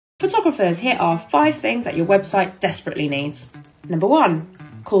Photographers, here are 5 things that your website desperately needs. Number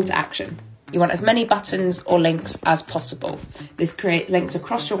 1, call to action. You want as many buttons or links as possible. This creates links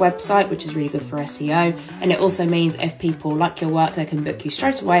across your website, which is really good for SEO, and it also means if people like your work, they can book you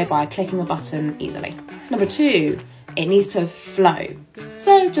straight away by clicking a button easily. Number 2, it needs to flow.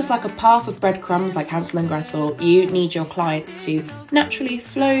 So just like a path of breadcrumbs like Hansel and Gretel, you need your clients to naturally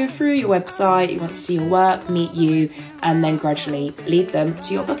flow through your website. You want to see your work, meet you, and then gradually lead them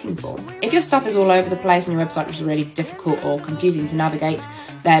to your booking form. If your stuff is all over the place and your website is really difficult or confusing to navigate,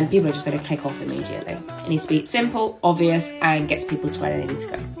 then people are just going to click off immediately. It needs to be simple, obvious, and gets people to where they need to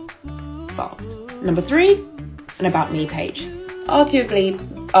go fast. Number 3, an About Me page. Arguably,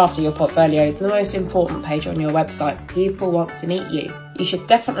 after your portfolio, the most important page on your website. People want to meet you. You should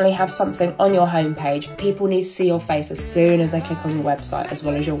definitely have something on your homepage. People need to see your face as soon as they click on your website, as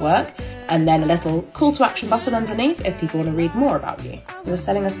well as your work, and then a little call to action button underneath if people want to read more about you. You're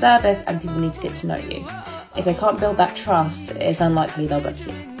selling a service and people need to get to know you. If they can't build that trust, it's unlikely they'll book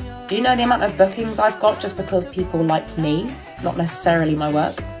you. Do you know the amount of bookings I've got just because people liked me, not necessarily my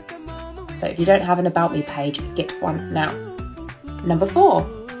work? So if you don't have an About Me page, get one now. Number 4,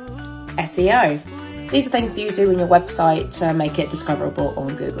 SEO. These are things that you do in your website to make it discoverable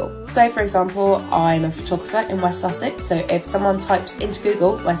on Google. So for example, I'm a photographer in West Sussex, so if someone types into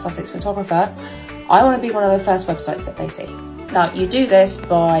Google West Sussex photographer, I want to be one of the first websites that they see. Now you do this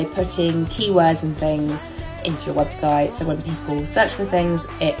by putting keywords and things into your website, so when people search for things,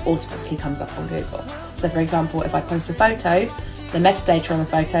 it automatically comes up on Google. So for example, if I post a photo, the metadata on the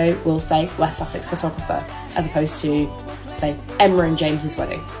photo will say West Sussex photographer, as opposed to, say, Emma and James's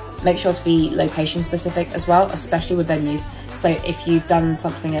wedding. Make sure to be location specific as well, especially with venues. So if you've done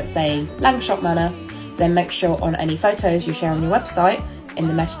something at, say, Langshot Manor, then make sure on any photos you share on your website, in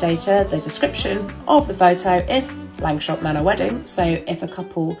the metadata, the description of the photo is Langshot Manor wedding. So if a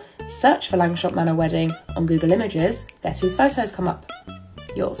couple search for Langshot Manor wedding on Google Images, guess whose photos come up?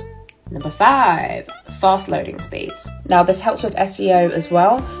 Yours. Number 5, fast loading speeds. Now this helps with SEO as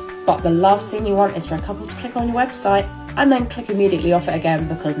well, but the last thing you want is for a couple to click on your website and then click immediately off it again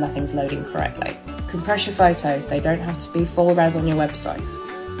because nothing's loading correctly. Compress your photos, they don't have to be full res on your website.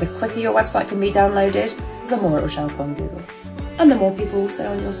 The quicker your website can be downloaded, the more it will show up on Google. And the more people will stay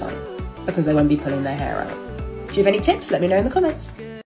on your site because they won't be pulling their hair out. Do you have any tips? Let me know in the comments.